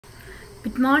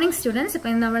Good morning, students.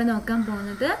 Now, we will look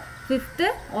at 5th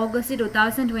August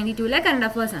 2022 current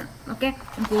affairs. Okay,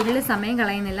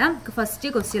 first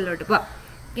question.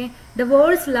 Okay, the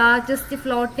world's largest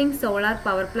floating solar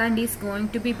power plant is going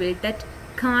to be built at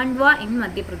Khandwa in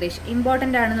Madhya Pradesh.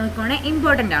 Important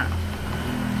important.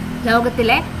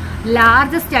 ലോകത്തിലെ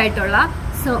largest ആയിട്ടുള്ള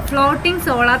floating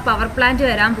solar power plant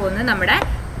വരാൻ പോകുന്നത് നമ്മുടെ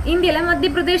ഇന്ത്യയിലെ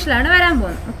മധ്യപ്രദേശിലാണ് വരാൻ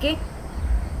പോകുന്നത്. Okay,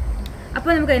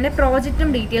 അപ്പോൾ നമുക്ക് അതിന്റെ പ്രോജക്റ്റും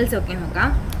ഡീറ്റെയിൽസും ഒക്കെ നോക്കാം.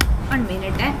 1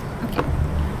 മിനിറ്റ്. ഓക്കേ,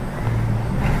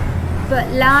 അപ്പോൾ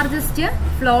largest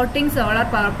floating solar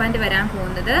power plant വരാൻ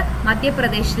പോകുന്നത്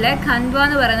മധ്യപ്രദേശിലെ ഖൻവ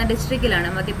എന്ന് പറയുന്ന ഡിസ്ട്രിക്റ്റിലാണ്.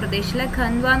 മധ്യപ്രദേശിലെ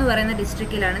ഖൻവ എന്ന് പറയുന്ന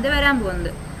ഡിസ്ട്രിക്റ്റിലാണ് ഇത് വരാൻ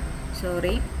പോകുന്നത്.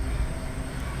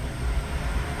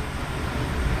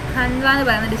 ഖൻവ എന്ന്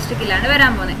പറയുന്ന ഡിസ്ട്രിക്റ്റിലാണ്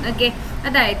വരാൻ പോകുന്നത്. ഓക്കെ,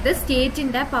 അതായത്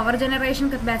സ്റ്റേറ്റിന്റെ പവർ ജനറേഷൻ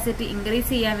കപ്പാസിറ്റി ഇൻക്രീസ്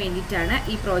ചെയ്യാൻ വേണ്ടിയിട്ടാണ്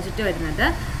ഈ പ്രോജക്റ്റ് വരുന്നത്.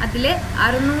 അതിൽ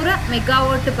 600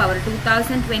 മെഗാവാട്ട് പവർ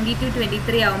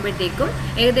 2022-23 ആകുമ്പോഴത്തേക്കും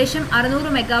ഏകദേശം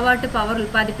 600 മെഗാവാട്ട് പവർ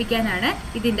ഉൽപ്പാദിപ്പിക്കാനാണ്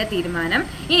ഇതിന്റെ തീരുമാനം.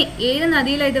 ഇനി ഏത്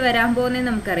നദിയിലാണ് ഇത് വരാൻ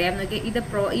പോകുന്നതെന്ന് നമുക്കറിയാം.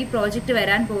 ഈ പ്രോജക്റ്റ്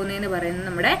വരാൻ പോകുന്നതെന്ന് പറയുന്നത്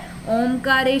നമ്മുടെ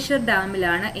ഓംകാരേശ്വർ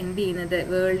ഡാമിലാണ് എന്ത് ചെയ്യുന്നത്,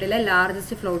 വേൾഡിലെ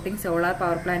largest floating solar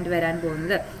power plant വരാൻ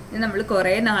പോകുന്നത്. ഇത് നമ്മൾ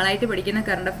കുറെ നാളായിട്ട് പഠിക്കുന്ന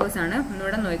കറണ്ട് അഫയേഴ്സ് ആണ്.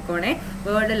 ഒന്നുകൂടെ നോക്കണേ.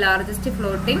 World largest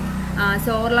floating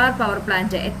solar power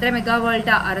plant എത്ര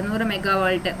മെഗാവാൾട്ട്? 600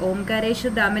 മെഗാവാൾട്ട്.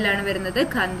 ഓംകാരേശ്വർ ഡാമിലാണ് വരുന്നത്,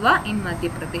 ഖൻവ ഇൻ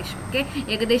മധ്യപ്രദേശ്. ഓക്കെ,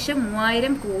 ഏകദേശം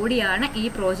 3000 കോടിയാണ് ഈ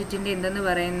പ്രോജക്റ്റിന്റെ എന്തെന്ന്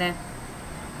പറയുന്നത്,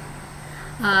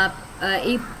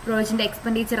 ഈ പ്രോജക്റ്റിന്റെ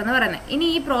എക്സ്പെൻഡിച്ചർ എന്ന് പറയുന്നത്. ഇനി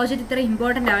ഈ പ്രോജക്റ്റ് ഇത്ര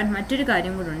ഇമ്പോർട്ടന്റ് ആവാൻ മറ്റൊരു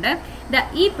കാര്യം കൂടെ.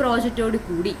 ഈ പ്രോജക്റ്റോട്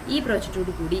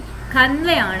കൂടി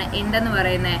ഖൻവയാണ് എന്തെന്ന്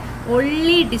പറയുന്നത്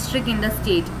only district in the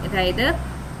state. അതായത്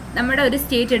നമ്മുടെ ഒരു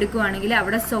സ്റ്റേറ്റ് എടുക്കുകയാണെങ്കിൽ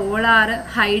അവിടെ സോളാർ,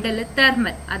 ഹൈഡൽ,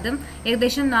 തെർമൽ, അതും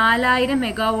ഏകദേശം 4000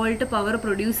 മെഗാവോൾട്ട് പവർ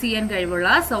പ്രൊഡ്യൂസ് ചെയ്യാൻ കഴിവുള്ള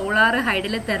സോളാർ,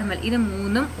 ഹൈഡൽ, തെർമൽ, ഇത്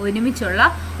മൂന്നും ഒരുമിച്ചുള്ള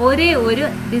ഒരേ ഒരു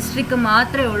ഡിസ്ട്രിക്ട്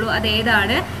മാത്രമേ ഉള്ളൂ.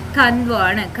 അതേതാണ്? ഖൻവ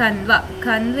ആണ്.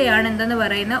 ഖൻവയാണ് എന്തെന്ന്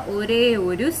പറയുന്ന ഒരേ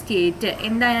ഒരു സ്റ്റേറ്റ്.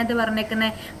 എന്താ അതിനകത്ത്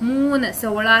പറഞ്ഞേക്കുന്നത്? 3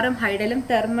 സോളാറും, ഹൈഡലും,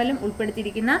 തെർമലും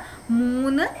ഉൾപ്പെടുത്തിയിരിക്കുന്ന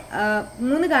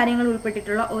മൂന്ന് കാര്യങ്ങൾ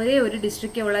ഉൾപ്പെട്ടിട്ടുള്ള ഒരേ ഒരു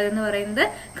ഡിസ്ട്രിക്റ്റ് ഉള്ളതെന്ന് പറയുന്നത്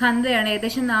ഖൻവയാണ്.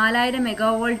 ഏകദേശം 4000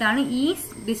 മെഗാവോൾട്ട് ആണ് ഈ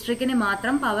ഡിസ്ട്രിക്റ്റിന്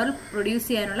മാത്രം പവർ പ്രൊഡ്യൂസ്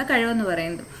ചെയ്യാനുള്ള കഴിവെന്ന്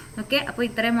പറയുന്നത്. ഓക്കെ, അപ്പോൾ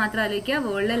ഇത്രയും മാത്രം ആലോചിക്കുക.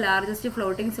 വേൾഡിലെ largest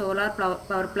floating solar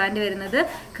power plant വരുന്നത്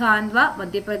ഖാൻവ,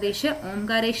 മധ്യപ്രദേശ്,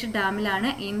 ഓംകാരേശ്വർ ഡാമിലാണ്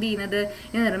എന്ത് ചെയ്യുന്നത്,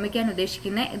 ഇത് നിർമ്മിക്കാൻ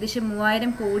ഉദ്ദേശിക്കുന്നത്. ഏകദേശം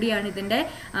 3000 കോടിയാണ് ഇതിന്റെ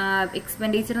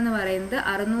എക്സ്പെൻഡിച്ചർ എന്ന് പറയുന്നത്.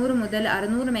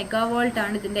 600 മെഗാവോൾട്ട്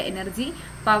ആണ് ഇതിന്റെ എനർജി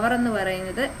പവർ എന്ന്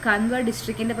പറയുന്നത്. ഖൻവ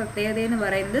ഡിസ്ട്രിക്റ്റിന്റെ പ്രത്യേകത എന്ന്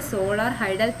പറയുന്നത് സോളാർ,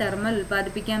 ഹൈഡൽ, തെർമൽ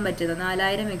ഉൽപ്പാദിപ്പിക്കാൻ പറ്റുന്ന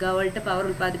 4000 മെഗാവോൾട്ട് പവർ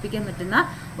ഉൽപ്പാദിപ്പിക്കാൻ പറ്റുന്ന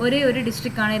ഒരേ ഒരു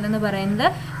ഡിസ്ട്രിക്റ്റ് ആണ് ഇതെന്ന് പറയുന്നത്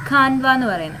ഖാൻവ എന്ന്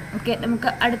പറയുന്നത്. ഓക്കെ,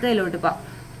 നമുക്ക് അടുത്തതിലോട്ട് പോകാം.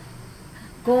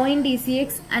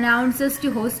 CoinDCX announces to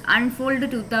host Unfold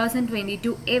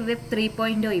 2022 a Web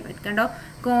 3.0 event. കണ്ടോ,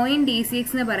 CoinDCX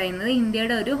എന്ന് പറയുന്നത്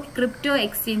ഇന്ത്യയുടെ ഒരു ക്രിപ്റ്റോ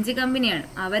എക്സ്ചേഞ്ച് കമ്പനിയാണ്.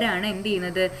 അവരാണ് എന്ത്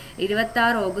ചെയ്യുന്നത്,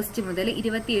 26 ഓഗസ്റ്റ് മുതൽ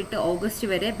 28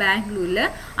 ഓഗസ്റ്റ് വരെ ബാംഗ്ലൂരിൽ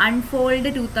അൺഫോൾഡ്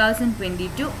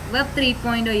 2022 വെബ്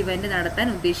 3.0 ഇവന്റ് നടത്താൻ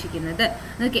ഉദ്ദേശിക്കുന്നത്.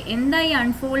 ഓക്കെ, എന്താ ഈ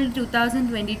അൺഫോൾഡ്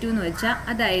 2022 എന്ന് വെച്ചാൽ,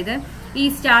 അതായത് ഈ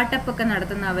സ്റ്റാർട്ടപ്പ് ഒക്കെ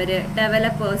നടത്തുന്നവര്,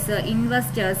 ഡെവലപ്പേഴ്സ്,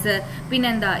 ഇൻവെസ്റ്റേഴ്സ്,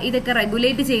 പിന്നെന്താ ഇതൊക്കെ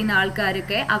റെഗുലേറ്റ് ചെയ്യുന്ന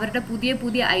ആൾക്കാരൊക്കെ അവരുടെ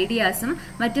പുതിയ ഐഡിയാസും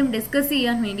മറ്റും ഡിസ്കസ്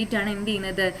ചെയ്യാൻ വേണ്ടിയിട്ടാണ് എന്ത്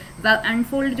ചെയ്യുന്നത്,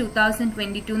 അൺഫോൾഡ്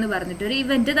 2022 എന്ന് പറഞ്ഞിട്ട് ഒരു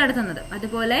ഇവന്റ് നടത്തുന്നത്.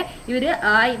 അതുപോലെ ഇവര്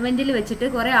ആ ഇവന്റിൽ വെച്ചിട്ട്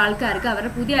കുറെ ആൾക്കാർക്ക്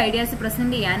അവരുടെ പുതിയ ഐഡിയാസ്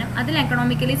പ്രസന്റ് ചെയ്യാനും അതിൽ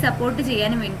എക്കണോമിക്കലി സപ്പോർട്ട്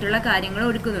ചെയ്യാനും വേണ്ടിയിട്ടുള്ള കാര്യങ്ങൾ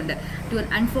ഒരുക്കുന്നുണ്ട്.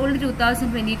 അൺഫോൾഡ്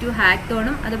 2022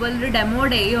 ഹാക്തോണും അതുപോലെ ഒരു ഡെമോ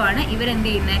ഡേയും ആണ് ഇവരെന്ത്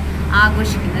ചെയ്യുന്നത്,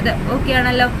 ആഘോഷിക്കുന്നത്. ഓക്കെ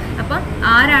ആണല്ലോ. അപ്പം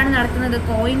ആരാണ് നടത്തുന്നത്?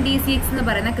 CoinDCX എന്ന്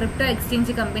പറയുന്ന ക്രിപ്റ്റോ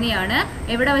എക്സ്ചേഞ്ച് കമ്പനിയാണ്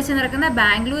എവിടെ വെച്ച് നടക്കുന്ന,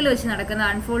 ബാംഗ്ലൂരിൽ വെച്ച് നടക്കുന്ന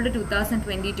അൺഫോൾഡ്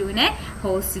 2022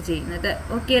 ഹോസ്റ്റ് ചെയ്യുന്നത്.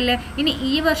 ഓക്കെ അല്ലേ. ഇനി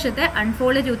ഈ വർഷത്തെ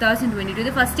അൺഫോൾഡ് 2022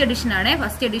 ഇത് ഫസ്റ്റ് എഡിഷൻ ആണ്.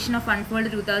 First edition of unfold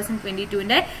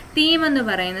 2022 theme എന്ന്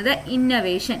പറയുന്നത്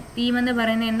ഇന്നവേഷൻ. തീം എന്ന്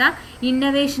പറയുന്നത് എന്താ,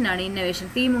 ഇന്നവേഷൻ ആണ്. ഇന്നവേഷൻ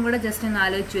തീമും കൂടെ ജസ്റ്റ് ഒന്ന്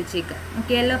ആലോചിച്ച് വെച്ചേക്ക്.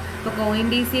 ഓക്കെ അല്ലോ. ഇപ്പൊ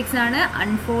CoinDCX ആണ്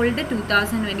അൺഫോൾഡ്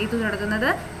 2022 നടത്തുന്നത്.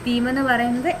 തീം എന്ന്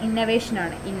പറയുന്നത് ഇന്നവേഷൻ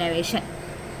ആണ്. ഇന്നവേഷൻ.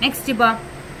 നെക്സ്റ്റ് ഇപ്പൊ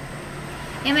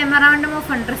A memorandum of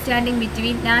understanding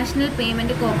between National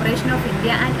Payment Corporation of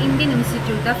India and Indian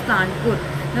Institute of Kanpur.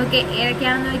 Okay,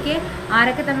 ഏതൊക്കെയാണെന്ന് നോക്കിയേ.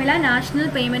 ആരൊക്കെ തമ്മിലാണ്? നാഷണൽ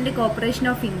പേയ്മെന്റ് കോർപ്പറേഷൻ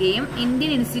ഓഫ് ഇന്ത്യയും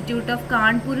ഇന്ത്യൻ ഇൻസ്റ്റിറ്റ്യൂട്ട് ഓഫ്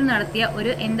കാൺപൂരും നടത്തിയ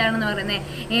ഒരു എന്താണെന്ന് പറയുന്നത്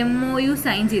MOU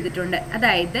സൈൻ ചെയ്തിട്ടുണ്ട്.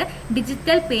 അതായത്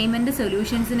ഡിജിറ്റൽ പേയ്മെന്റ്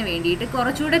സൊല്യൂഷൻസിന് വേണ്ടിയിട്ട്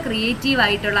കുറച്ചുകൂടെ ക്രിയേറ്റീവ്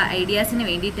ആയിട്ടുള്ള ഐഡിയാസിന്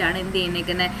വേണ്ടിയിട്ടാണ് എന്ത്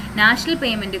ചെയ്യുന്നത്, നാഷണൽ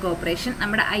പേയ്മെന്റ് കോർപ്പറേഷൻ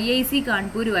നമ്മുടെ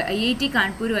IIT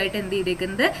കാൺപൂരുമായിട്ട് എന്ത്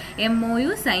ചെയ്തിരിക്കുന്നത്,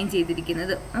 MOU സൈൻ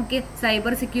ചെയ്തിരിക്കുന്നത്. ഓക്കെ,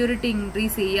 സൈബർ സെക്യൂരിറ്റി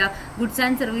ഇൻക്രീസ് ചെയ്യുക, ഗുഡ്സ്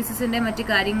ആൻഡ് സർവീസസിന്റെ മറ്റു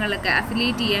കാര്യങ്ങളൊക്കെ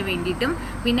അഫിലിയേറ്റ് ചെയ്യാൻ വേണ്ടിയിട്ടും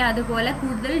പിന്നെ അതുപോലെ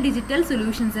കൂടുതൽ ഡിജിറ്റൽ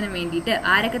സൊല്യൂഷൻസിന് വേണ്ടിയിട്ട് വേണ്ടിയിട്ട്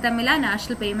ആരൊക്കെ തമ്മിലാ?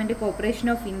 നാഷണൽ പേയ്മെന്റ് കോർപ്പറേഷൻ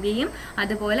ഓഫ് ഇന്ത്യയും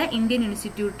അതുപോലെ ഇന്ത്യൻ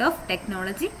ഇൻസ്റ്റിറ്റ്യൂട്ട് ഓഫ്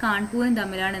ടെക്നോളജി കാൺപൂരും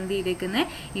തമ്മിലാണ് എന്ത് ചെയ്തേക്കുന്നത്?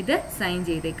 ഇത് സൈൻ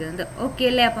ചെയ്തേക്കുന്നത്. ഓക്കെ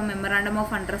അല്ലേ? അപ്പം memorandum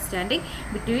of understanding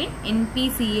between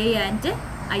NPCA and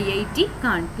IIT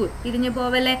Kanpur. തിരിഞ്ഞു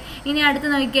പോവല്ലേ? ഇനി അടുത്ത്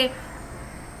നോക്കിയേ.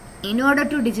 In order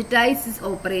to digitize this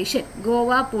operation,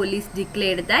 Goa police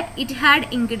declared that it had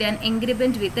inked an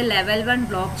agreement with the level 1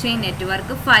 blockchain network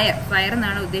FIRE. FIRE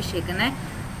എന്നാണ് ഉദ്ദേശിക്കുന്നത്.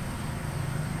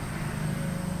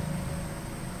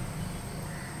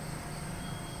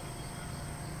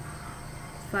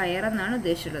 ഫയർ എന്നാണ്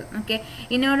ഉദ്ദേശിച്ചത്. Okay.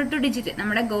 In order two digit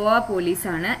നമ്മുടെ ഗോവ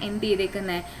പോലീസാണ് എന്ത്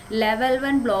ചെയ്തേക്കുന്നത്? ലെവൽ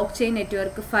 1 ബ്ലോക്ക് ചെയിൻ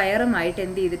നെറ്റ്വർക്ക് ഫയറുമായിട്ട്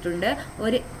എന്ത് ചെയ്തിട്ടുണ്ട്?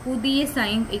 ഒരു പുതിയ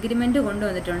സൈൻ എഗ്രിമെന്റ്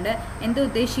കൊണ്ടുവന്നിട്ടുണ്ട്. എന്താ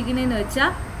ഉദ്ദേശിക്കുന്നതെന്ന്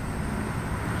വെച്ചാൽ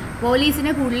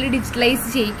പോലീസിനെ കൂടുതൽ ഡിജിറ്റലൈസ്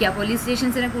ചെയ്യിക്കുക, പോലീസ്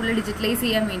സ്റ്റേഷൻസിനെ കൂടുതൽ ഡിജിറ്റലൈസ്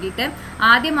ചെയ്യാൻ വേണ്ടിയിട്ട്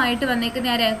ആദ്യമായിട്ട്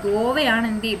വന്നേക്കുന്ന ആരെ? ഗോവയാണ്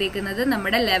എന്ത് ചെയ്തേക്കുന്നത്?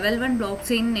 നമ്മുടെ ലെവൽ 1 ബ്ലോക്ക്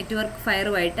ചെയിൻ നെറ്റ്വർക്ക്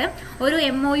ഫയറുമായിട്ട് ഒരു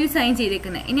MOU സൈൻ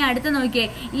ചെയ്തേക്കുന്നത്. ഇനി അടുത്ത് നോക്കിയേ,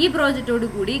 ഈ പ്രോജക്റ്റോട്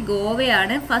കൂടി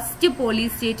ഗോവയാണ് first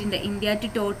police state in India to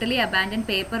totally abandon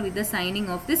paper with the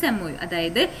signing off this MOU.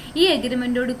 അതായത് ഈ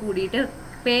എഗ്രിമെന്റോട് കൂടിയിട്ട്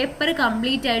പേപ്പർ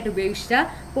കംപ്ലീറ്റ് ആയിട്ട് ഉപേക്ഷിച്ച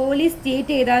പോലീസ്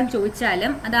സ്റ്റേറ്റ് ഏതാന്ന്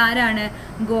ചോദിച്ചാലും അത് ആരാണ്?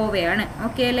 ഗോവയാണ്.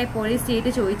 ഓക്കെ അല്ലേ? പോലീസ്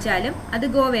സ്റ്റേറ്റ് ചോദിച്ചാലും അത്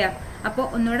ഗോവയാണ്. അപ്പോൾ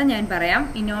ഒന്നുകൂടെ ഞാൻ പറയാം.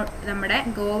 നമ്മുടെ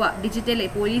ഗോവ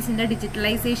പോലീസിന്റെ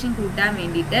ഡിജിറ്റലൈസേഷൻ കൂട്ടാൻ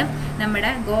വേണ്ടിയിട്ട്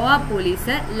നമ്മുടെ Goa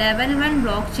police level 1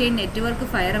 block chain network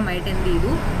ഫയറുമായിട്ട് എന്ത്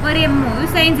ചെയ്തു? ഒരു MOU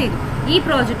സൈൻ ചെയ്തു. ഈ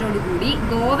പ്രോജക്റ്റോട് കൂടി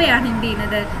ഗോവയാണ് എന്ത്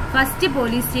ചെയ്യുന്നത്? First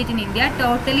police state in India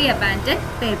totally abandon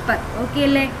paper. Okay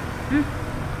അല്ലേ?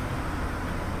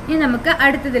 ഇനി നമുക്ക്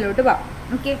അടുത്തതിലോട്ട് പോവാം.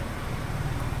 Okay.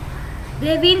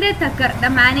 Ravindra Thakkar, the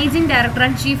managing director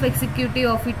and chief executive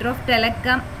officer of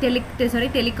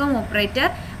telecom operator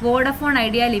Vodafone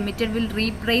Idea Limited will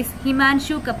replace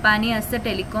Himanshu Kapani as the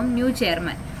telecom new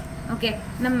chairman. Okay,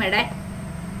 നമ്മുടെ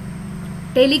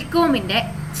ടെലികോമിന്റെ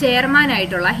chairman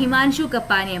ആയിട്ടുള്ള ഹിമാൻഷു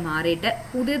കപ്പാനിയെ മാറിയിട്ട്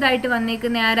പുതിയതായിട്ട്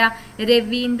വന്നേക്കുന്ന ആരാ?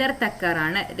 രവീന്ദർ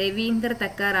തക്കറാണ്. രവീന്ദർ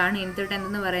തക്കറാണ്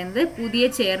എന്തെന്ന് പറയുന്നത്? പുതിയ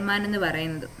ചെയർമാൻ എന്ന്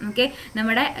പറയുന്നത്. ഓക്കെ.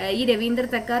 നമ്മുടെ ഈ രവീന്ദർ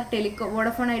തക്കർ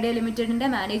വോഡഫോൺ ഐഡിയ ലിമിറ്റഡിന്റെ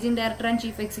managing director and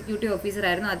chief executive officer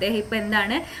ആയിരുന്നു. അദ്ദേഹം ഇപ്പൊ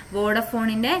എന്താണ്?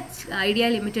 വോഡഫോണിന്റെ ഐഡിയ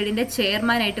ലിമിറ്റഡിന്റെ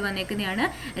ചെയർമാൻ ആയിട്ട് വന്നേക്കുന്നതാണ്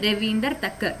രവീന്ദർ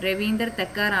തക്കർ. രവീന്ദർ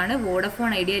തക്കർ ആണ്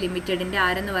വോഡഫോൺ ഐഡിയ ലിമിറ്റഡിന്റെ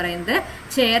ആരെന്ന് പറയുന്നത്?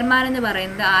 ചെയർമാൻ എന്ന്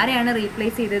പറയുന്നത്. ആരെയാണ്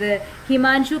റീപ്ലേസ് ചെയ്തത്?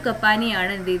 ഹിമാൻഷു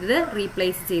കപ്പാനിയാണ് എന്ത് ചെയ്തത്?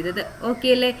 റീപ്ലേസ് ചെയ്തത്. ഓക്കെ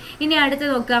അല്ലേ? ഇനി അടുത്ത്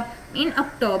നോക്കാം. In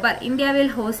October India will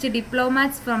host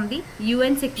diplomats from the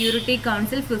UN security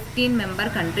council 15 member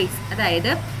countries.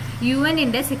 അതായത്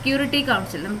UN-ന്റെ സെക്യൂരിറ്റി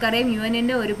കൗൺസിൽ, നമുക്കറിയാം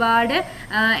UN-ന്റെ ഒരുപാട്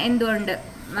എന്തുകൊണ്ട്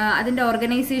അതിന്റെ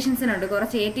ഓർഗനൈസേഷൻസിനുണ്ട്.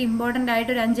 കുറച്ച് ഏറ്റവും ഇമ്പോർട്ടന്റ് ആയിട്ട്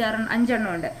ഒരു 5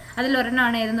 ഉണ്ട്.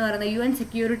 അതിലൊരെണ്ണമാണ് ഏതെന്ന് പറയുന്നത്? UN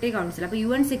security council. അപ്പോൾ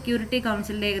UN സെക്യൂരിറ്റി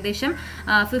കൗൺസിലിന്റെ ഏകദേശം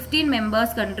 15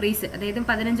 മെമ്പേഴ്സ് കൺട്രീസ്, അതായത്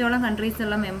 15ഓളം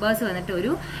കൺട്രീസുള്ള മെമ്പേഴ്സ് വന്നിട്ട്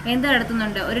എന്ത്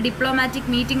നടത്തുന്നുണ്ട്? ഒരു ഡിപ്ലോമാറ്റിക്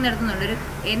മീറ്റിംഗ് നടത്തുന്നുണ്ട്. ഒരു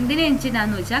എന്തിനു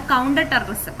വെച്ചിട്ടാന്ന് വെച്ചാൽ കൗണ്ടർ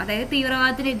ടെററിസം, അതായത്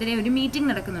തീവ്രവാദത്തിനെതിരെ ഒരു മീറ്റിംഗ്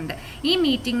നടക്കുന്നുണ്ട്. ഈ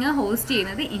മീറ്റിംഗ് ഹോസ്റ്റ്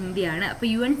ചെയ്യുന്നത് ഇന്ത്യയാണ്. അപ്പോൾ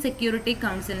UN സെക്യൂരിറ്റി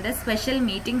കൗൺസിലിന്റെ സ്പെഷ്യൽ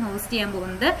മീറ്റിംഗ് ഹോസ്റ്റ് ചെയ്യാൻ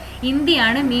പോകുന്നത്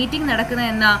ഇന്ത്യയാണ്. മീറ്റിംഗ് നടക്കുന്നത്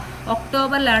എന്നാ?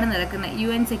 ഒക്ടോബറിലാണ് നടക്കുന്നത്.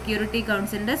 UN സെക്യൂരിറ്റി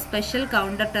കൗൺസിലിന്റെ special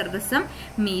counter terrorism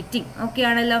meeting. Okay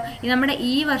ആണല്ലോ? നമ്മുടെ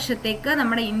ഈ വർഷത്തേക്ക്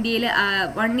നമ്മുടെ ഇന്ത്യയിൽ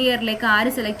 1 ഇയറിലേക്ക് ആര്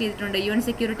സെലക്ട് ചെയ്തിട്ടുണ്ട്? UN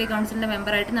സെക്യൂരിറ്റി കൗൺസിലിന്റെ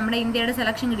മെമ്പറായിട്ട് നമ്മുടെ ഇന്ത്യയുടെ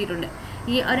സെലക്ഷൻ കിട്ടിയിട്ടുണ്ട്.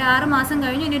 ഈ ഒരു 6 മാസം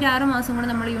കഴിഞ്ഞു. ഇനി ഒരു 6 മാസം കൂടെ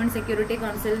നമ്മൾ UN സെക്യൂരിറ്റി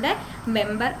കൗൺസിലിന്റെ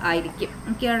മെമ്പർ ആയിരിക്കും.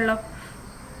 ഓക്കെ ആണല്ലോ?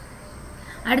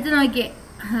 അടുത്ത് നോക്കിയേ.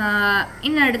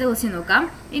 ഇനി അടുത്ത ക്വസ്റ്റ്യൻ നോക്കാം.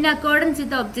 In accordance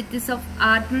with the objectives of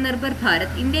Atmanirbhar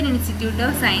Bharat, Indian institute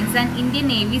of science and Indian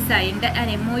navy signed an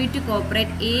MOU to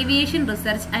cooperate aviation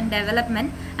research and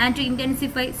development and to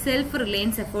intensify self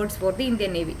Reliance efforts for the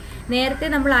Indian navy. നേരത്തെ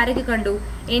നമ്മൾ ആരൊക്കെ കണ്ടു?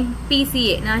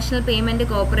 NPCA national payment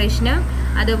കോർപ്പറേഷനും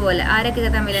അതുപോലെ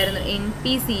ആരൊക്കെ തമ്മിലായിരുന്നു?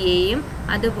 NPCAയും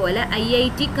അതുപോലെ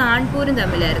IIT കാൺപൂരും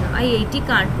തമ്മിലായിരുന്നു. IIT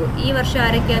Kanpur. ഈ വർഷം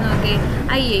ആരൊക്കെയാന്ന് നോക്കേ?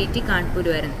 IIT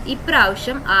കാൺപൂരുമായിരുന്നു.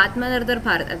 ഇപ്രാവശ്യം ആത്മനിർഭർ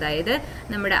ഭാരത്, അതായത്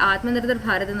നമ്മുടെ ആത്മനിർഭർ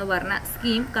ഭാരത് എന്ന് പറഞ്ഞ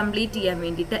സ്കീം കംപ്ലീറ്റ് ചെയ്യാൻ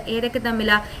വേണ്ടിയിട്ട് ഏതൊക്കെ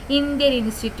തമ്മിലാ? ഇന്ത്യൻ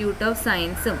ഇൻസ്റ്റിറ്റ്യൂട്ട് ഓഫ്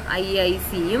സയൻസും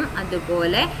IICയും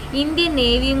അതുപോലെ ഇന്ത്യൻ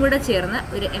നേവിയും കൂടെ ചേർന്ന്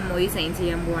ഒരു MOU സൈൻ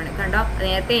ചെയ്യാൻ പോവാണ്. കണ്ടോ?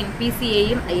 നേരത്തെ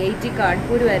NPCAയും IIT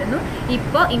കാൺപൂരുമായിരുന്നു.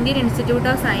 ഇപ്പോൾ ഇന്ത്യൻ ഇൻസ്റ്റിറ്റ്യൂട്ട്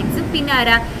ഓഫ് സയൻസും പിന്നെ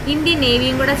ആരാ? ഇന്ത്യൻ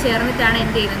നേവിയും കൂടെ ചേർന്നിട്ടാണ്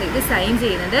എന്ത് ചെയ്യുന്നത്? ഇത് സൈൻ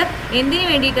ചെയ്യുന്നത്. എന്തിനു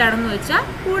വേണ്ടിയിട്ടാണെന്ന് വെച്ചാൽ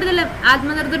കൂടുതലും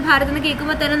ആത്മനിർഭർ ഭാരത് എന്ന്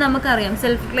കേൾക്കുമ്പോൾ തന്നെ നമുക്കറിയാം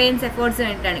സെൽഫ് റിലയൻസ് എഫേർട്സ്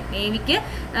വേണ്ടിയിട്ടാണ്. നേവിക്ക്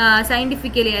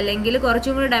സയന്റിഫിക്കലി അല്ലെങ്കിൽ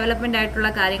കുറച്ചും കൂടി ഡെവലപ്മെന്റ് ആയിട്ടുള്ള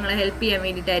കാര്യങ്ങൾ ഹെൽപ്പ് ചെയ്യാൻ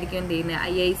വേണ്ടിയിട്ടായിരിക്കും എന്ത് ചെയ്യുന്നത്?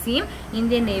 IICയും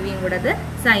ഇന്ത്യൻ നേവിയും കൂടെ അത്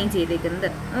സൈൻ ചെയ്തേക്കുന്നത്.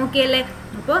 ഓക്കെ അല്ലേ?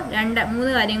 അപ്പോൾ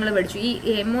 3 കാര്യങ്ങൾ പഠിച്ചു.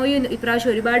 ഈ MOU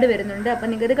ഇപ്രാവശ്യം ഒരുപാട് വരുന്നുണ്ട്. അപ്പം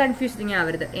നിങ്ങൾക്ക് കൺഫ്യൂസിങ്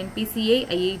ആവരുത്. NPCA,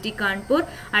 IIT Kanpur.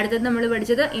 അടുത്തത് നമ്മൾ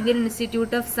പഠിച്ചത് ഇന്ത്യൻ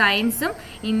ഇൻസ്റ്റിറ്റ്യൂട്ട് ഓഫ് സയൻസും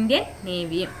ഇന്ത്യൻ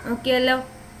നേവിയും. ഓക്കെ അല്ലോ?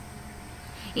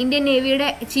 ഇന്ത്യൻ നേവിയുടെ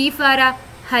ചീഫ് ആരാ?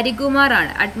 ഹരികുമാർ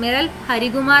ആണ്. അഡ്മിറൽ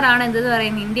ഹരികുമാർ ആണ് എന്തെന്ന്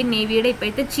പറയുന്നത് ഇന്ത്യൻ നേവിയുടെ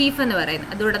ഇപ്പോഴത്തെ ചീഫ് എന്ന്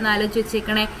പറയുന്നത്. അതുകൂടെ ഒന്ന് ആലോചിച്ച്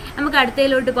വെച്ചേക്കണേ. നമുക്ക്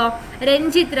അടുത്തതിലോട്ട് പോകാം.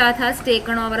 Ranjith രാത്ത് has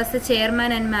taken over S A chairman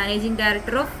and managing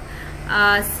director of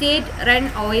state run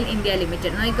oil India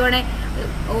limited. നോക്കിക്കോണേ,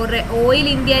 oil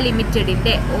India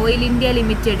ലിമിറ്റഡിന്റെ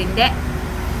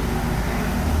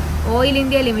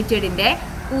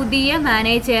പുതിയ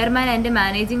ചെയർമാൻ ആൻഡ്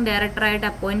മാനേജിംഗ് ഡയറക്ടറായിട്ട്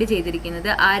അപ്പോയിന്റ്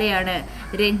ചെയ്തിരിക്കുന്നത് ആരെയാണ്?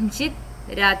 രഞ്ജിത്ത്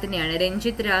രാത്തിനെയാണ്.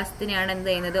 എന്ത്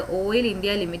ചെയ്യുന്നത്? ഓയിൽ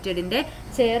ഇന്ത്യ ലിമിറ്റഡിന്റെ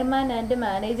ചെയർമാൻ ആൻഡ്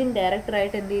മാനേജിംഗ്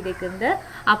ഡയറക്ടറായിട്ട് എന്ത് ചെയ്തേക്കുന്നത്?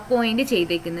 അപ്പോയിന്റ്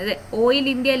ചെയ്തേക്കുന്നത്. ഓയിൽ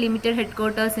ഇന്ത്യ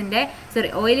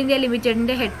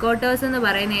ലിമിറ്റഡിന്റെ ഹെഡ്ക്വാർട്ടേഴ്സ് എന്ന്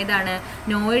പറയുന്നത് ഏതാണ്?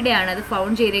 നോയിഡയാണ്. അത്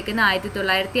ഫൗണ്ട് ചെയ്തേക്കുന്നത്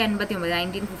 1959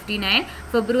 1959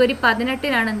 ഫെബ്രുവരി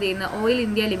 18 എന്ത് ചെയ്യുന്നത്? ഓയിൽ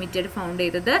ഇന്ത്യ ലിമിറ്റഡ് ഫൗണ്ട്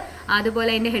ചെയ്തത്. അതുപോലെ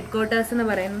അതിന്റെ ഹെഡ്ക്വാർട്ടേഴ്സ് എന്ന്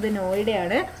പറയുന്നത്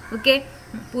നോയിഡയാണ്. ഓക്കെ,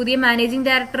 പുതിയ മാനേജിംഗ്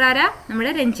ഡയറക്ടർ ആരാ?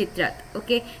 നമ്മുടെ രഞ്ജിത്ത് രാത്ത്.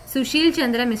 ഓക്കെ, സുശീൽ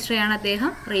ചന്ദ്ര മിശ്രയാണ്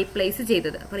അദ്ദേഹം റീപ്ലേസ്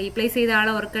ചെയ്തത്. അപ്പൊ റീപ്ലേസ് ചെയ്ത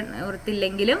ആളെ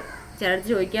ഓർത്തില്ലെങ്കിലും ചിലർ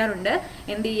ചോദിക്കാറുണ്ട്.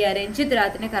 എന്ത് ചെയ്യുക? രഞ്ജിത്ത്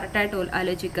രാത്തിനെ കറക്റ്റായിട്ട്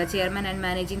ആലോചിക്കുക. Chairman and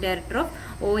managing director of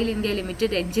oil India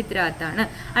limited Ranjith രാത്ത് ആണ്.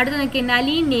 അടുത്ത നോക്കിയാൽ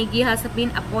നലീൻ Negi has been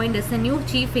appointed as A new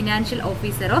chief financial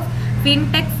officer of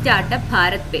fintech startup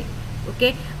Bharat pay. Okay,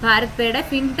 Bharat പേയുടെ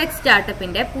fintech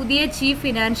സ്റ്റാർട്ടപ്പിന്റെ പുതിയ ചീഫ്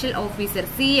ഫിനാൻഷ്യൽ ഓഫീസർ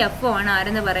CFO ആണ്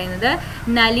ആരെന്ന് പറയുന്നത്?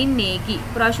 നലിൻ നേഗി.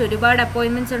 ഇപ്രാവശ്യം ഒരുപാട്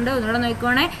അപ്പോയിന്റ്മെന്റ്സ് ഉണ്ട്. ഒന്നുകൂടെ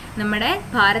നോക്കിക്കോണേ. നമ്മുടെ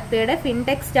ഭാരത് പേയുടെ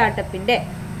ഫിൻടെക് സ്റ്റാർട്ടപ്പിന്റെ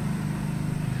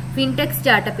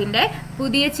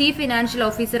പുതിയ ചീഫ് ഫിനാൻഷ്യൽ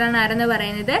ഓഫീസർ ആണ് ആരെന്ന്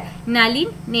പറയുന്നത്? നലിൻ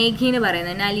നേഗി എന്ന്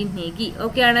പറയുന്നത്. നലിൻ നേഗി.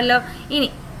 ഓക്കെ ആണല്ലോ. ഇനി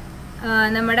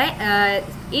നമ്മുടെ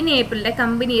ഇൻ ഏപ്രിലിന്റെ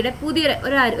കമ്പനിയുടെ പുതിയ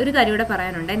ഒരു കാര്യം കൂടെ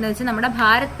പറയാനുണ്ട്. എന്താ വെച്ചാൽ നമ്മുടെ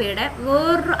ഭാരത് പേയുടെ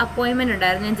വേറൊരു അപ്പോയിന്റ്മെന്റ്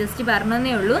ഉണ്ടായിരുന്നു. ഞാൻ ജസ്റ്റ്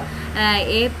പറഞ്ഞതേ ഉള്ളൂ.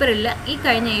 ഈ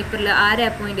കഴിഞ്ഞ ഏപ്രിലിൽ ആരെ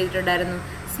അപ്പോയിന്റ് ചെയ്തിട്ടുണ്ടായിരുന്നു?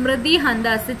 സ്മൃതി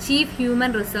ഹന്ദാസ് ചീഫ്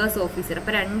ഹ്യൂമൻ റിസോഴ്സ് ഓഫീസർ.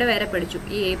 അപ്പൊ രണ്ടുപേരെ പഠിച്ചു.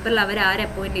 ഈ ഏപ്രിൽ അവർ ആരെ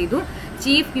അപ്പോയിന്റ് ചെയ്തു?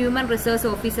 ചീഫ് ഹ്യൂമൻ റിസോഴ്സ്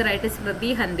ഓഫീസറായിട്ട്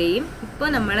സ്മൃതി ഹന്ദയും ഇപ്പോൾ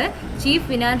നമ്മൾ ചീഫ്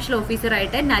ഫിനാൻഷ്യൽ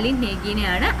ഓഫീസറായിട്ട് നലിൻ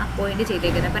നേഗിനെയാണ് അപ്പോയിന്റ്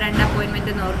ചെയ്തേക്കുന്നത്. അപ്പൊ രണ്ട്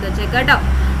അപ്പോയിന്റ്മെന്റ് ഒന്ന് ഓർത്ത് വെച്ചേക്കാം കേട്ടോ.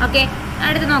 ഓക്കെ,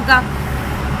 അടുത്ത് നോക്കാം.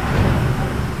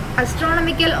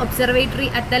 Astronomical Observatory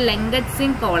at the Langat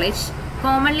Singh College,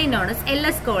 commonly known as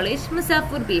LS College,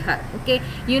 Muzaffarpur, Bihar. Okay,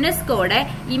 യുനെസ്കോയുടെ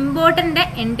important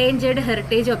endangered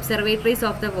heritage ഒബ്സർവേറ്ററീസ്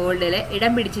of the വേൾഡിൽ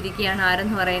ഇടം പിടിച്ചിരിക്കുകയാണ്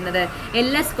ആരെന്ന് പറയുന്നത്?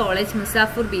 LS college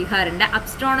Muzaffar ബീഹാറിന്റെ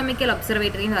astronomical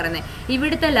observatory എന്ന് പറയുന്നത്.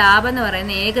 ഇവിടുത്തെ ലാബ് എന്ന്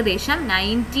പറയുന്നത് ഏകദേശം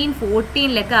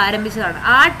 1914 ആരംഭിച്ചതാണ്.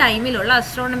 ആ ടൈമിലുള്ള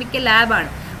അസ്ട്രോണമിക്കൽ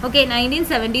ലാബാണ്. ഓക്കെ,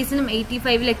 1970s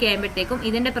 85 ആകുമ്പോഴത്തേക്കും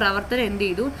ഇതിന്റെ പ്രവർത്തനം എന്ത്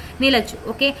ചെയ്തു? നിലച്ചു.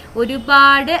 ഓക്കെ,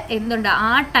 ഒരുപാട്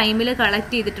ആ ടൈമിൽ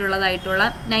collect ചെയ്തിട്ടുള്ളതായിട്ടുള്ള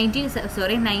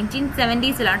 1970s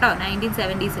 1970s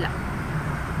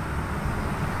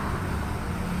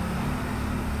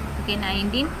okay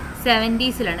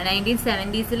 1970s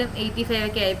 1970s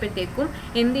 85 ആയപ്പോഴത്തേക്കും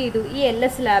എന്ത് ചെയ്തു? ഈ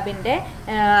LS ലാബിന്റെ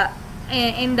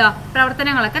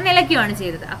പ്രവർത്തനങ്ങളൊക്കെ നിലയ്ക്കുകയാണ്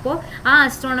ചെയ്തത്. അപ്പോൾ ആ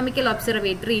astronomical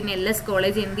observatory in LS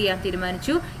college എന്ത് ചെയ്യാൻ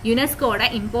തീരുമാനിച്ചു? യുനെസ്കോയുടെ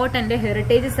ഇമ്പോർട്ടന്റ്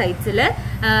ഹെറിറ്റേജ് സൈറ്റ്സിൽ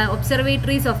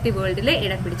ഒബ്സർവേറ്ററീസ് ഓഫ് ദി വേൾഡിൽ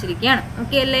ഇടം പിടിച്ചിരിക്കുകയാണ്.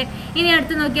 ഓക്കെ അല്ലേ? ഇനി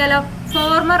അടുത്ത് നോക്കിയാലോ.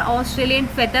 Former Australian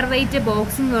feather weight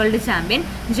boxing world champion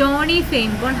Johnny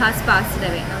ഫെയിംകോൺ has passed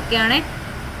away. ഓക്കെയാണ്,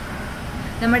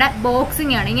 നമ്മുടെ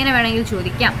ബോക്സിംഗ് ആണ്. ഇങ്ങനെ വേണമെങ്കിൽ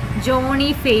ചോദിക്കാം. ജോണി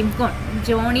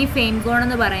ഫെയിംകോൺ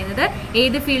എന്ന് പറയുന്നത്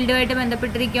ഏത് ഫീൽഡുമായിട്ട്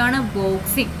ബന്ധപ്പെട്ടിരിക്കുകയാണ്?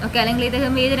 ബോക്സിംഗ്. ഓക്കെ, അല്ലെങ്കിൽ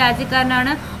ഇദ്ദേഹം ഏത്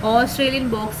രാജ്യക്കാരനാണ്? ഓസ്ട്രേലിയൻ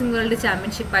ബോക്സിംഗ് വേൾഡ്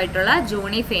ചാമ്പ്യൻഷിപ്പ് ആയിട്ടുള്ള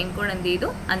ജോണി ഫെയിംകോൺ എന്ത് ചെയ്തു?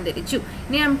 അന്തരിച്ചു.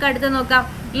 ഇനി നമുക്ക് അടുത്ത് നോക്കാം.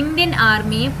 ഇന്ത്യൻ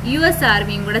ആർമിയും US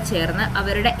ആർമിയും കൂടെ ചേർന്ന്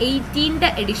അവരുടെ 18th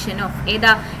എഡിഷൻ ഓഫ്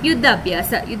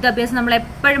യുദ്ധാഭ്യാസം നമ്മൾ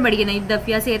എപ്പോഴും പഠിക്കുന്ന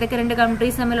യുദ്ധാഭ്യാസം ഏതൊക്കെ രണ്ട്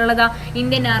കൺട്രീസ് തമ്മിലുള്ളതാ?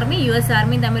 ഇന്ത്യൻ ആർമി US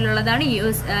ആർമിയും തമ്മിലുള്ളതാണ്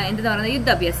എന്താ പറയുന്നത്?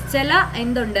 യുദ്ധാഭ്യാസം.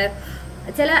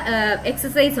 ചില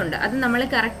എക്സസൈസ് ഉണ്ട്. അത് നമ്മൾ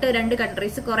കറക്റ്റ് രണ്ട്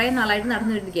കൺട്രീസ് കുറെ നാളായിട്ട്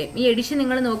നടന്നുകൊണ്ടിരിക്കുകയും ഈ എഡിഷൻ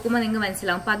നിങ്ങൾ നോക്കുമ്പോൾ നിങ്ങൾക്ക്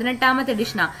മനസ്സിലാവും 18th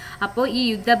എഡിഷനാ. അപ്പോൾ ഈ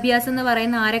യുദ്ധാഭ്യാസം എന്ന്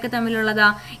പറയുന്ന ആരൊക്കെ തമ്മിലുള്ളതാ?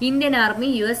 ഇന്ത്യൻ ആർമി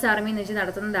US ആർമി എന്ന് വെച്ച്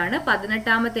നടത്തുന്നതാണ്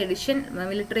 18th edition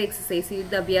military exercise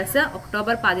യുദ്ധാഭ്യാസം.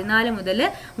 October 14 മുതൽ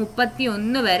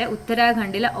 31 വരെ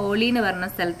ഉത്തരാഖണ്ഡിലെ ഓളി എന്ന് പറഞ്ഞ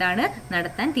സ്ഥലത്താണ്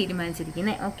നടത്താൻ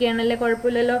തീരുമാനിച്ചിരിക്കുന്നത്. ഓക്കെ ആണല്ലേ?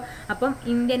 കുഴപ്പമില്ലല്ലോ. അപ്പം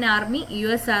Indian army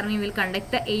US army will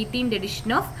conduct 18th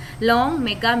edition of long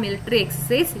mega military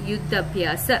exercise യുദ്ധാഭ്യാസം.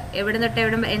 എവിടെ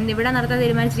നടത്താൻ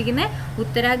തീരുമാനിച്ചിരിക്കുന്നത്?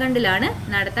 ഉത്തരാഖണ്ഡിലാണ്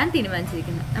നടത്താൻ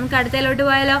തീരുമാനിച്ചിരിക്കുന്നത്. നമുക്ക് അടുത്തതിലോട്ട്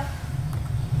പോയാലോ.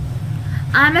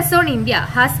 Amazon India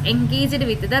has engaged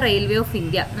with the railway of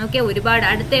India. നോക്കിയ ഒരുപാട്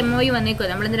അടുത്ത MOU വന്നേക്കോ.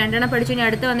 നമ്മളിന്ന് രണ്ടെണ്ണം പഠിച്ചു. ഇനി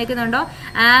അടുത്ത് വന്നേക്കുന്നുണ്ടോ?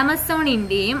 ആമസോൺ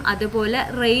ഇന്ത്യയും അതുപോലെ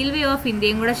റെയിൽവേ ഓഫ്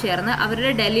ഇന്ത്യയും കൂടെ ചേർന്ന്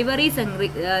അവരുടെ ഡെലിവറി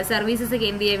സർവീസസ്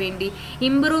എന്ത് ചെയ്യാൻ വേണ്ടി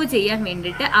ഇംപ്രൂവ് ചെയ്യാൻ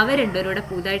വേണ്ടിയിട്ട് അവർ രണ്ടുപേരും കൂടെ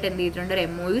പുതുതായിട്ട് എന്ത് ചെയ്തിട്ടുണ്ട്? ഒരു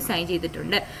MOU സൈൻ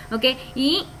ചെയ്തിട്ടുണ്ട്. ഓക്കെ, ഈ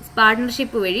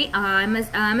പാർട്ണർഷിപ്പ് വഴി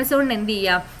ആമസോണിന് എന്ത്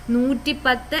ചെയ്യാം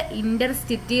 110 ഇന്റർ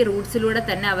സിറ്റി റൂട്ട്സിലൂടെ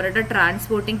തന്നെ അവരുടെ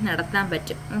ട്രാൻസ്പോർട്ടിങ് നടത്താൻ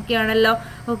പറ്റും. ഓക്കെ ആണല്ലോ.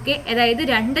 ഓക്കെ, അതായത്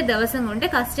 2 ദിവസം കൊണ്ട്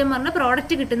കസ്റ്റമറിന്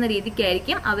പ്രോഡക്റ്റ് കിട്ടുന്ന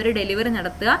രീതിക്കായിരിക്കും അവർ ഡെലിവറി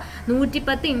നടത്തുക.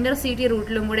 110 ഇന്റർ സിറ്റി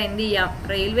റൂട്ടിലും കൂടെ എന്ത് ചെയ്യാം,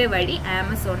 റെയിൽവേ വഴി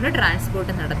ആമസോണിന്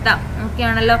ട്രാൻസ്പോർട്ട് നടത്താം. ഓക്കെ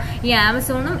ആണല്ലോ. ഈ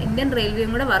ആമസോണും ഇന്ത്യൻ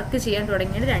റെയിൽവേയും കൂടെ വർക്ക് ചെയ്യാൻ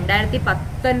തുടങ്ങിയത്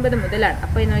 2019 മുതലാണ്.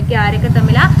 അപ്പൊ നോക്കി ആരൊക്കെ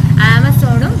തമ്മിലാ,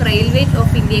 ആമസോണും റെയിൽവേ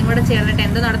ഓഫ് ഇന്ത്യയും കൂടെ ചേർന്നിട്ട്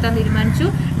എന്ത് നടത്താൻ തീരുമാനിച്ചു,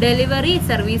 delivery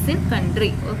service in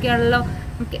country. Okay ആണല്ലോ.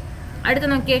 ഓക്കെ, അടുത്ത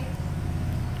നോക്കിയേ,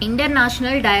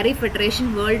 international diary federation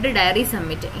world diary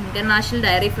summit. International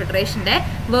diary ഫെഡറേഷന്റെ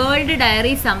വേൾഡ്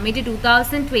ഡയറി സമ്മിറ്റ്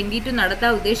 2022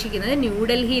 നടത്താൻ ഉദ്ദേശിക്കുന്നത്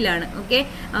ന്യൂഡൽഹിയിലാണ്. ഓക്കെ,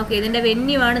 ഇതിന്റെ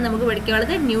വെന്യൂ ആണ് നമുക്ക്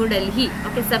പഠിക്കാനുള്ളത് ന്യൂഡൽഹി.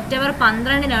 ഓക്കെ, സെപ്റ്റംബർ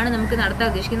 12 നമുക്ക് നടത്താൻ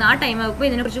ഉദ്ദേശിക്കുന്നത്. ആ ടൈം ആകുമ്പോൾ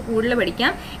ഇതിനെക്കുറിച്ച് കൂടുതൽ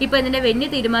പഠിക്കാം. ഇപ്പൊ ഇതിന്റെ venue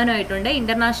തീരുമാനമായിട്ടുണ്ട്.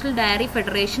 International diary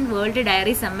federation world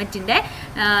diary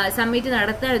summit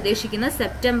നടത്താൻ ഉദ്ദേശിക്കുന്നത്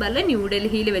സെപ്റ്റംബറിൽ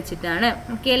ന്യൂഡൽഹിയിൽ വെച്ചിട്ടാണ്.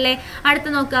 ഓക്കെ അല്ലേ. അടുത്ത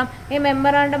നോക്കാം,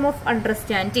 മെമ്മറാണ്ടം ഓഫ്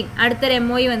അണ്ടർസ്റ്റാൻഡിംഗ്. അടുത്തൊരു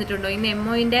MOU വന്നിട്ടുണ്ടോ? ഇന്ന്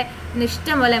MOUന്റെ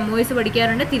ഇഷ്ടം പോലെ MOUs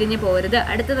പഠിക്കാറുണ്ട്, തിരിഞ്ഞു പോകരുത്.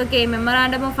 അടുത്തതൊക്കെ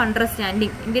മെമ്മറാണ്ടം ഓഫ്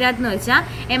അണ്ടർസ്റ്റാൻഡിംഗ്. ഇതിനകത്തെന്ന് വെച്ചാൽ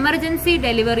emergency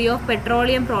delivery of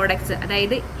petroleum products,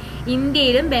 അതായത്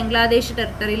ഇന്ത്യയിലും ബംഗ്ലാദേശ്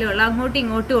ടെറിട്ടറിയിലുള്ള അങ്ങോട്ടും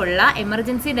ഇങ്ങോട്ടും ഉള്ള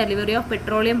എമർജൻസി ഡെലിവറി ഓഫ്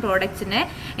പെട്രോളിയം പ്രോഡക്ട്സിനെ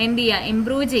എന്ത് ചെയ്യാം,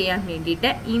 ഇംപ്രൂവ് ചെയ്യാൻ വേണ്ടിയിട്ട്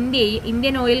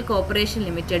Indian oil corporation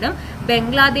ലിമിറ്റഡും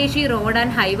Bangladeshi road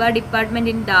and highway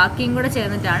department in ഡാക്കയും കൂടെ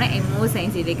ചേർന്നിട്ടാണ് MOU സൈൻ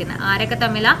ചെയ്തിരിക്കുന്നത്. ആരൊക്കെ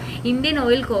തമ്മിലാ, ഇന്ത്യൻ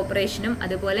ഓയിൽ കോർപ്പറേഷനും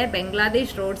അതുപോലെ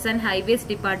Bangladesh roads and highways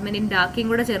department in ഡാക്കയും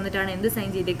കൂടെ ചേർന്നിട്ടാണ് എന്ത് സൈൻ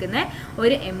ചെയ്തിരിക്കുന്നത്,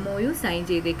 ഒരു MOU സൈൻ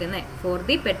ചെയ്തിരിക്കുന്നത് for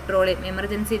the petroleum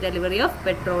emergency delivery of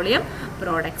petroleum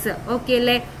products. Okay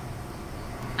അല്ലേ.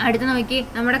 അടുത്ത നോക്കി,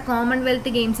 നമ്മുടെ കോമൺവെൽത്ത്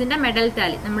ഗെയിംസിന്റെ മെഡൽ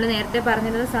ടാലി. നമ്മൾ നേരത്തെ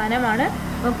പറഞ്ഞിരുന്ന സാധനമാണ്.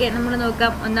 ഓക്കെ, നമ്മൾ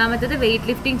നോക്കാം. ഒന്നാമത്തത് weight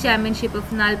lifting championship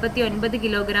 49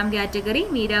 kilogram category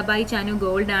Meerabai Chanu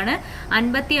gold ആണ്.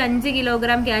 55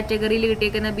 കിലോഗ്രാം കാറ്റഗറിയിൽ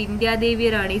കിട്ടിയിരിക്കുന്ന ബിന്ദ്യാദേവി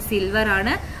റാണി സിൽവർ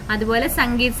ആണ്. അതുപോലെ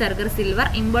സംഗീത് സർഗർ സിൽവർ.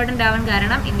 ഇമ്പോർട്ടന്റ് ആവാൻ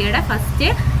കാരണം ഇന്ത്യയുടെ ഫസ്റ്റ്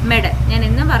മെഡൽ. ഞാൻ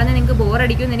എന്നും പറഞ്ഞ് നിങ്ങൾക്ക്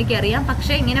ബോറടിക്കുമെന്ന് എനിക്കറിയാം,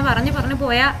 പക്ഷെ ഇങ്ങനെ പറഞ്ഞു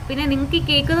പോയാൽ പിന്നെ നിങ്ങൾക്ക്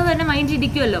കേൾക്കുന്നത് തന്നെ മൈൻഡ്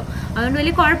ഇരിക്കുമല്ലോ, അതുകൊണ്ട്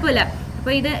വലിയ കുഴപ്പമില്ല.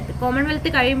 അപ്പോൾ ഇത് കോമൺവെൽത്ത്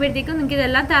കഴിയുമ്പോഴത്തേക്കും നിങ്ങൾക്ക്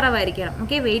ഇതെല്ലാം തറവായിരിക്കണം.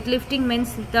 ഓക്കെ, വെയിറ്റ് ലിഫ്റ്റിംഗ്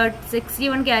മെൻസ്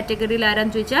 61 കാറ്റഗറിയിൽ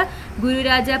ആരാന്ന് ചോദിച്ചാൽ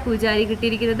ഗുരുരാജ പൂജാരി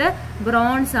കിട്ടിയിരിക്കുന്നത്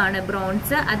ബ്രോൺസ് ആണ്,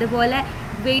 ബ്രോൺസ്. അതുപോലെ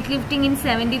weight lifting in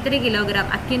 73 kilogram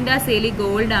അക്കിൻഡ സേലി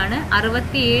gold ആണ്.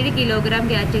 67 കിലോഗ്രാം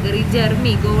കാറ്റഗറി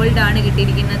ജർമ്മി ഗോൾഡ് ആണ്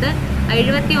കിട്ടിയിരിക്കുന്നത്.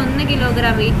 71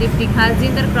 kilogram weight lifting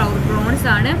Harjinder Kaur bronze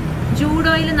ആണ്.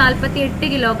 ജൂഡോയിൽ 48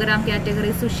 കിലോഗ്രാം കാറ്റഗറി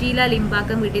സുശീല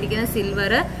ലിംബാക്കം കിട്ടിയിരിക്കുന്ന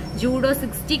silver. Judo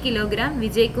 60 kilogram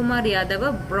Vijay Kumar Yadav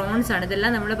bronze ആണ്.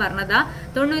 ഇതെല്ലാം നമ്മൾ പറഞ്ഞതാ.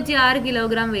 96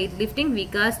 kilogram weight lifting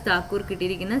Vikas Thakur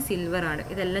കിട്ടിയിരിക്കുന്ന സിൽവർ ആണ്.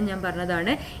 ഇതെല്ലാം ഞാൻ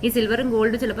പറഞ്ഞതാണ്. ഈ സിൽവറും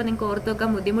ഗോൾഡും ചിലപ്പോൾ നിങ്ങൾക്ക് ഓർത്ത്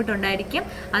വെക്കാൻ ബുദ്ധിമുട്ടുണ്ടായിരിക്കും.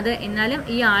 അത് എന്നാലും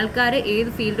ഈ ആൾക്കാർ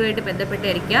ഏത് ഫീൽഡുമായിട്ട്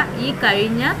ബന്ധപ്പെട്ടായിരിക്കുക. ഈ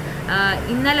കഴിഞ്ഞ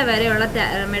ഇന്നലെ വരെയുള്ള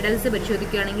മെഡൽസ്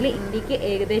പരിശോധിക്കുകയാണെങ്കിൽ ഇന്ത്യക്ക്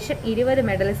ഏകദേശം 20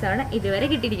 മെഡൽസ് ആണ് ഇതുവരെ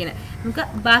കിട്ടിയിരിക്കുന്നത്. നമുക്ക്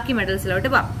ബാക്കി മെഡൽസിലോട്ട്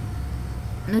പോവാം.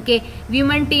 ഓക്കെ,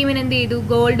 വിമൺ ടീമിന് എന്ത് ചെയ്തു,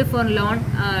 gold four loan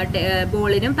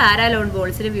ബോളിനും para loan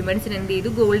ബോൾസിനും വിമൻസിന് എന്ത് ചെയ്തു,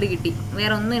 ഗോൾഡ് കിട്ടി.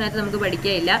 വേറെ ഒന്നും ഇതിനകത്ത് നമുക്ക്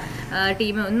പഠിക്കാനില്ല,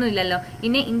 ടീം ഒന്നും ഇല്ലല്ലോ.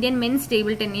 ഇനി ഇന്ത്യൻ മെൻസ്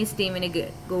ടേബിൾ ടെന്നീസ് ടീമിന്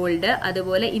ഗോൾഡ്,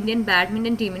 അതുപോലെ ഇന്ത്യൻ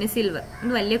ബാഡ്മിന്റൺ ടീമിന് സിൽവർ.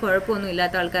 ഇത് വലിയ കുഴപ്പമൊന്നും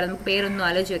ഇല്ലാത്ത ആൾക്കാർ, നമുക്ക് പേരൊന്നും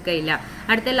ആലോചിച്ച് വെക്കാനില്ല.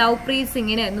 അടുത്ത ലവ്പ്രീത്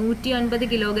സിംഗിന് 109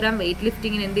 കിലോഗ്രാം വെയിറ്റ്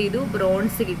ലിഫ്റ്റിംഗിന് എന്ത് ചെയ്തു,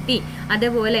 ബ്രോൺസ് കിട്ടി.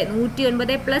 അതേപോലെ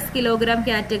 109+ കിലോഗ്രാം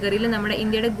കാറ്റഗറിയിൽ നമ്മുടെ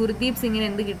ഇന്ത്യയുടെ ഗുർദീപ് സിംഗിന്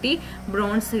എന്ത് കിട്ടി,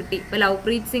 ബ്രോൺസ് കിട്ടി. ഇപ്പൊ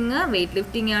ലവ്പ്രീത് സിംഗ് വെയിറ്റ്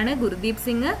ലിഫ്റ്റിംഗ് ആണ്, ഗുർദീപ്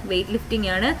സിംഗ് വെയിറ്റ് ലിഫ്റ്റിംഗ്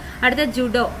ആണ്. അടുത്ത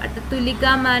ജുഡോ, അടുത്ത തുലിക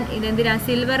മാൻ ഇതെന്തിനാ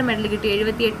സിൽവർ മെഡൽ കിട്ടി.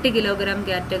 78 കിലോഗ്രാം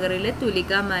കാറ്റഗറിയിൽ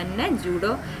തുലിക മാനിന്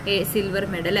ജൂഡോ സിൽവർ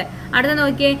മെഡൽ. അടുത്ത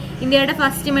നോക്കിയേ, ഇന്ത്യയുടെ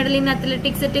first medal in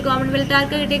athletics at Commonwealth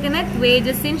ആർക്ക് കിട്ടിയിരിക്കുന്നത്,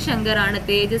 തേജസ്വിൻ ശങ്കർ ആണ്.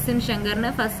 Tejaswin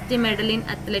ശങ്കറിന് first medal in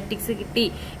athletics കിട്ടി.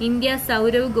 ഇന്ത്യ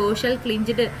സൗരവ് ഘോഷൽ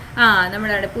ക്ലിഞ്ചഡ്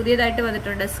നമ്മുടെ പുതിയതായിട്ട്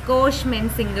വന്നിട്ടുണ്ട് squash men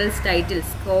singles title.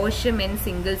 Squash men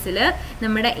സിംഗിൾസിൽ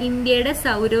നമ്മുടെ ഇന്ത്യയുടെ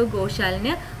സൗരവ്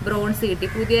ഘോഷാലിന് ബ്രോൺസ് കിട്ടി.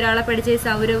 പുതിയൊരാളെ പഠിച്ച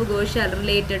Sourav Ghoshal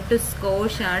related to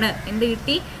squash ആണ്. എന്ത്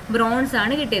കിട്ടി, ബ്രോൺസ്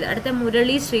ആണ് കിട്ടിയത്. അടുത്ത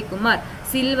മുരളി ശ്രീകുമാർ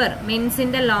സിൽവർ.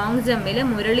 മെൻസിന്റെ ലോങ് ജമ്പില്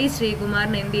മുരളി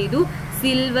ശ്രീകുമാറിന് എന്ത് ചെയ്തു,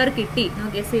 സിൽവർ കിട്ടി.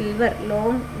 നോക്കിയ സിൽവർ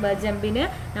ലോങ് ജമ്പിന്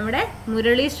നമ്മുടെ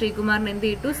മുരളി ശ്രീകുമാറിന് എന്ത്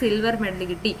കിട്ടു, സിൽവർ മെഡൽ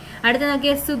കിട്ടി. അടുത്ത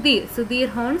നോക്കിയ Sudheer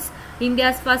horns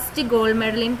India's first gold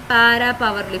medal in para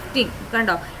power lifting.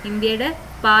 കണ്ടോ, ഇന്ത്യയുടെ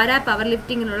പാരാ പവർ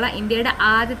ലിഫ്റ്റിംഗിലുള്ള ഇന്ത്യയുടെ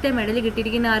ആദ്യത്തെ മെഡൽ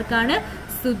കിട്ടിയിരിക്കുന്ന ആർക്കാണ്,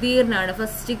 സുധീറിനാണ്.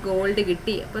 ഫസ്റ്റ് ഗോൾഡ്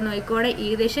കിട്ടി. അപ്പൊ നോക്കിക്കോടെ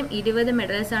ഏകദേശം 20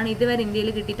 മെഡൽസ് ആണ് ഇതുവരെ ഇന്ത്യയിൽ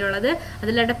കിട്ടിയിട്ടുള്ളത്.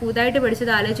 അതിലായിട്ട് പുതുതായിട്ട്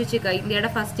പഠിച്ചത് ആലോചിച്ച് വെച്ചേക്കുക. ഇന്ത്യയുടെ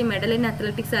ഫസ്റ്റ് മെഡൽ ഇൻ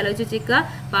അത്ലറ്റിക്സ് ആലോചിച്ച് വെച്ചേക്കുക.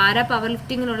 പാരാ പവർ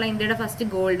ലിഫ്റ്റിംഗിലുള്ള ഇന്ത്യയുടെ ഫസ്റ്റ്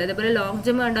ഗോൾഡ്. അതുപോലെ ലോങ്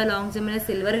ജമ്പ് കണ്ടോ, ലോങ് ജമ്പിന്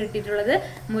സിൽവർ കിട്ടിയിട്ടുള്ളത്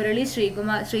മുരളി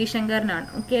ശ്രീശങ്കറിനാണ്.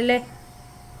 ഓക്കെ അല്ലേ.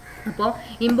 അപ്പോൾ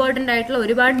ഇമ്പോർട്ടൻ്റ് ആയിട്ടുള്ള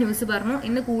ഒരുപാട് ന്യൂസ് പറഞ്ഞു.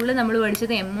 ഇന്ന് കൂടുതൽ നമ്മൾ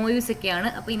പഠിച്ചത് MOUs ഒക്കെയാണ്.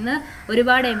 അപ്പോൾ ഇന്ന്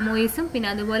ഒരുപാട് MOUസും പിന്നെ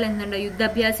അതുപോലെ എന്തുണ്ട്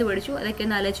യുദ്ധാഭ്യാസം പഠിച്ചു. അതൊക്കെ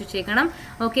ഒന്ന് ആലോചിച്ച് വെച്ചേക്കണം.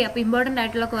 ഓക്കെ, അപ്പോൾ ഇമ്പോർട്ടൻ്റ്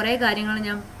ആയിട്ടുള്ള കുറേ കാര്യങ്ങൾ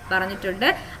ഞാൻ പറഞ്ഞിട്ടുണ്ട്.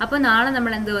 അപ്പോൾ നാളെ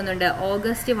നമ്മൾ എന്ത് പോകുന്നുണ്ട്,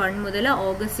 August 1 മുതൽ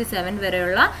August 7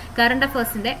 വരെയുള്ള കറണ്ട്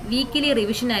അഫയേഴ്സിന്റെ വീക്കിലി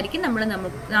റിവിഷൻ ആയിരിക്കും നമ്മൾ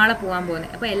നാളെ പോകാൻ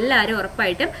പോകുന്നത്. അപ്പോൾ എല്ലാവരും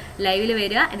ഉറപ്പായിട്ടും ലൈവിൽ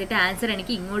വരിക, എന്നിട്ട് ആൻസർ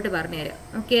എനിക്ക് ഇങ്ങോട്ട് പറഞ്ഞു തരിക.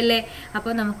 ഓക്കെ അല്ലേ?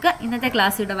 അപ്പോൾ നമുക്ക് ഇന്നത്തെ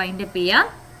ക്ലാസ് ഇവിടെ വൈൻഡപ്പ് ചെയ്യാം.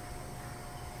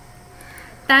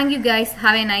 Thank you guys.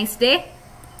 Have a nice day.